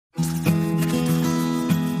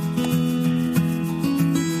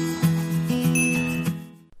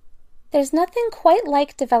There's nothing quite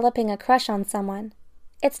like developing a crush on someone.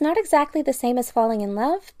 It's not exactly the same as falling in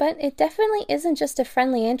love, but it definitely isn't just a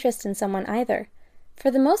friendly interest in someone either.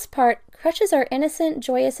 For the most part, crushes are innocent,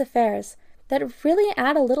 joyous affairs that really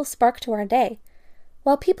add a little spark to our day.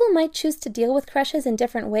 While people might choose to deal with crushes in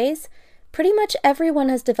different ways, pretty much everyone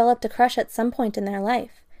has developed a crush at some point in their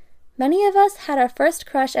life. Many of us had our first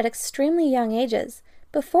crush at extremely young ages,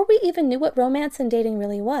 before we even knew what romance and dating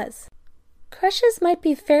really was. Crushes might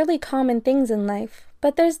be fairly common things in life,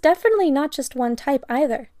 but there's definitely not just one type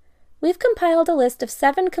either. We've compiled a list of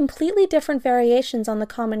 7 completely different variations on the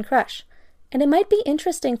common crush, and it might be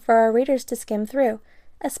interesting for our readers to skim through,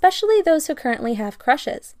 especially those who currently have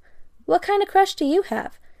crushes. What kind of crush do you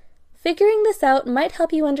have? Figuring this out might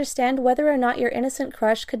help you understand whether or not your innocent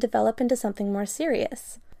crush could develop into something more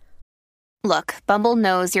serious. Look, Bumble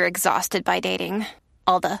knows you're exhausted by dating.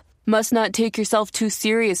 All the, must not take yourself too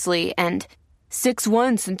seriously, and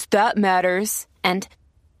 6'1" since that matters, and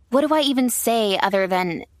what do I even say other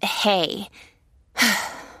than, hey?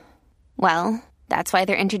 Well, that's why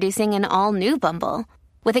they're introducing an all-new Bumble,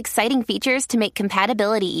 with exciting features to make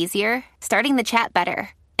compatibility easier, starting the chat better,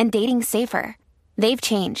 and dating safer. They've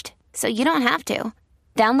changed, so you don't have to.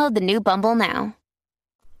 Download the new Bumble now.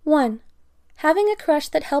 1. Having a crush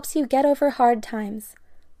that helps you get over hard times.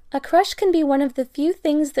 A crush can be one of the few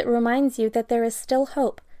things that reminds you that there is still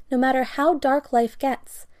hope, no matter how dark life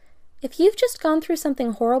gets. If you've just gone through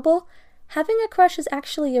something horrible, having a crush is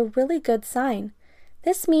actually a really good sign.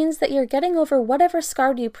 This means that you're getting over whatever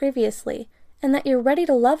scarred you previously, and that you're ready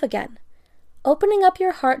to love again. Opening up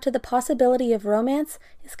your heart to the possibility of romance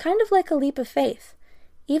is kind of like a leap of faith.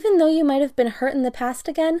 Even though you might have been hurt in the past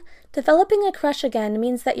again, developing a crush again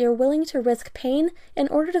means that you're willing to risk pain in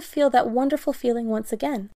order to feel that wonderful feeling once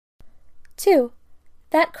again. 2.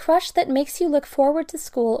 That crush that makes you look forward to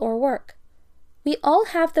school or work. We all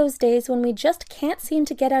have those days when we just can't seem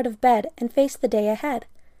to get out of bed and face the day ahead.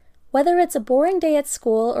 Whether it's a boring day at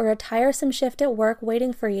school or a tiresome shift at work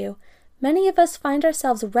waiting for you, many of us find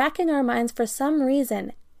ourselves racking our minds for some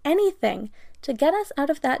reason, anything, to get us out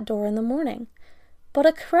of that door in the morning. But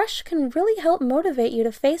a crush can really help motivate you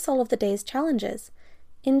to face all of the day's challenges.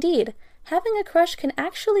 Indeed, having a crush can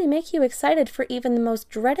actually make you excited for even the most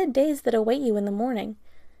dreaded days that await you in the morning.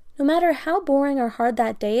 No matter how boring or hard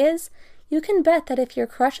that day is, you can bet that if your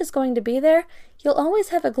crush is going to be there, you'll always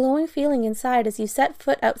have a glowing feeling inside as you set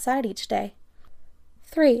foot outside each day.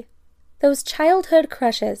 3. Those childhood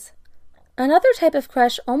crushes. Another type of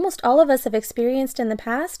crush almost all of us have experienced in the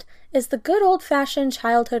past is the good old-fashioned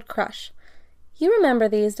childhood crush. You remember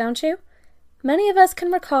these, don't you? Many of us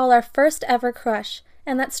can recall our first ever crush,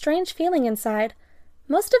 and that strange feeling inside.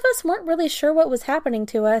 Most of us weren't really sure what was happening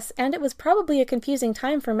to us, and it was probably a confusing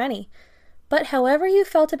time for many. But however you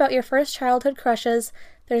felt about your first childhood crushes,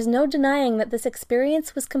 there's no denying that this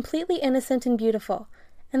experience was completely innocent and beautiful,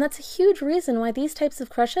 and that's a huge reason why these types of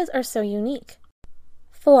crushes are so unique.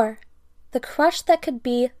 4. The crush that could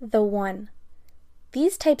be the one.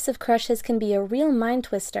 These types of crushes can be a real mind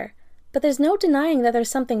twister, but there's no denying that there's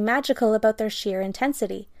something magical about their sheer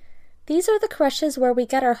intensity. These are the crushes where we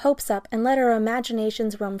get our hopes up and let our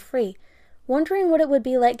imaginations roam free, wondering what it would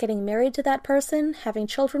be like getting married to that person, having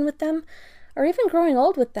children with them, or even growing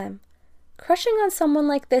old with them. Crushing on someone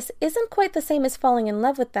like this isn't quite the same as falling in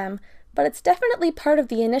love with them, but it's definitely part of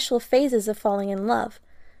the initial phases of falling in love.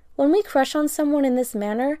 When we crush on someone in this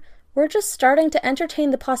manner, we're just starting to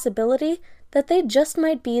entertain the possibility that they just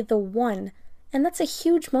might be the one, and that's a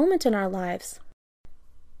huge moment in our lives.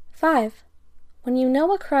 5. When you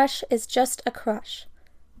know a crush is just a crush.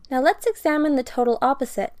 Now let's examine the total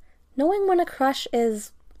opposite, knowing when a crush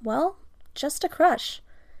is, well, just a crush.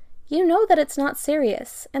 You know that it's not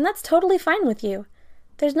serious, and that's totally fine with you.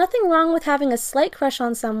 There's nothing wrong with having a slight crush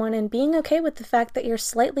on someone and being okay with the fact that you're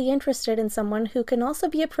slightly interested in someone who can also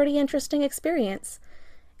be a pretty interesting experience.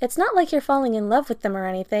 It's not like you're falling in love with them or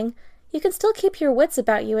anything. You can still keep your wits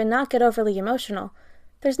about you and not get overly emotional.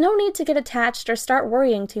 There's no need to get attached or start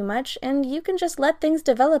worrying too much, and you can just let things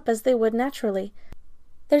develop as they would naturally.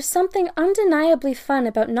 There's something undeniably fun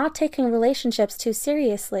about not taking relationships too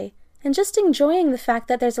seriously, and just enjoying the fact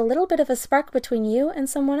that there's a little bit of a spark between you and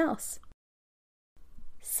someone else.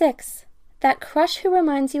 6. That crush who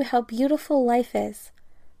reminds you how beautiful life is.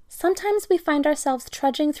 Sometimes we find ourselves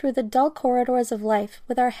trudging through the dull corridors of life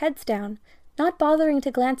with our heads down, not bothering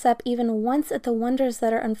to glance up even once at the wonders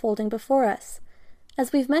that are unfolding before us.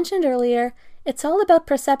 As we've mentioned earlier, it's all about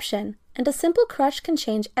perception, and a simple crush can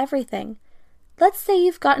change everything. Let's say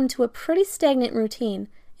you've gotten to a pretty stagnant routine,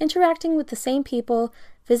 interacting with the same people,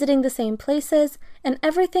 visiting the same places, and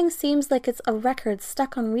everything seems like it's a record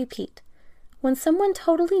stuck on repeat. When someone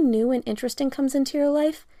totally new and interesting comes into your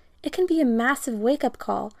life, it can be a massive wake-up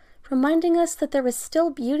call, reminding us that there is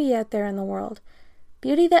still beauty out there in the world.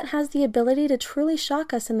 Beauty that has the ability to truly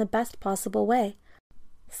shock us in the best possible way.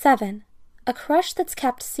 7. A crush that's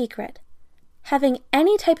kept secret. Having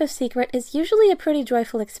any type of secret is usually a pretty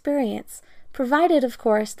joyful experience, provided, of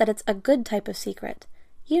course, that it's a good type of secret.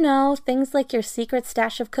 You know, things like your secret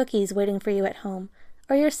stash of cookies waiting for you at home,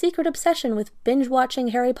 or your secret obsession with binge-watching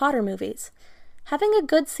Harry Potter movies. Having a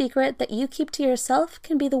good secret that you keep to yourself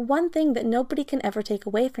can be the one thing that nobody can ever take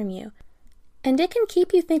away from you. And it can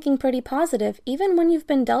keep you thinking pretty positive even when you've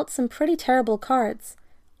been dealt some pretty terrible cards.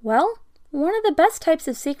 Well, one of the best types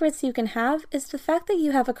of secrets you can have is the fact that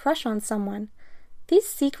you have a crush on someone. These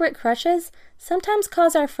secret crushes sometimes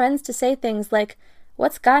cause our friends to say things like,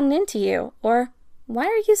 "What's gotten into you?" or "Why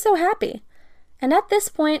are you so happy?" And at this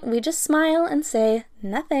point, we just smile and say,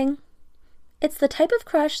 "Nothing." It's the type of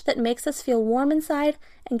crush that makes us feel warm inside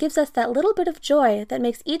and gives us that little bit of joy that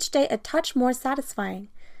makes each day a touch more satisfying.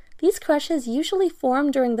 These crushes usually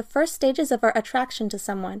form during the first stages of our attraction to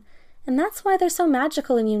someone, and that's why they're so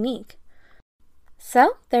magical and unique.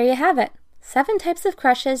 So, there you have it. 7 types of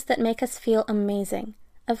crushes that make us feel amazing.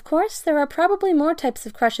 Of course, there are probably more types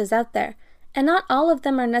of crushes out there, and not all of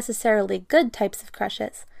them are necessarily good types of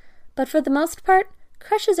crushes. But for the most part,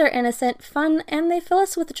 crushes are innocent, fun, and they fill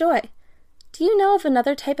us with joy. Do you know of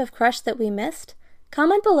another type of crush that we missed?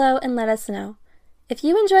 Comment below and let us know. If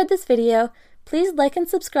you enjoyed this video, please like and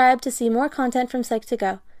subscribe to see more content from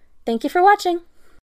Psych2Go. Thank you for watching!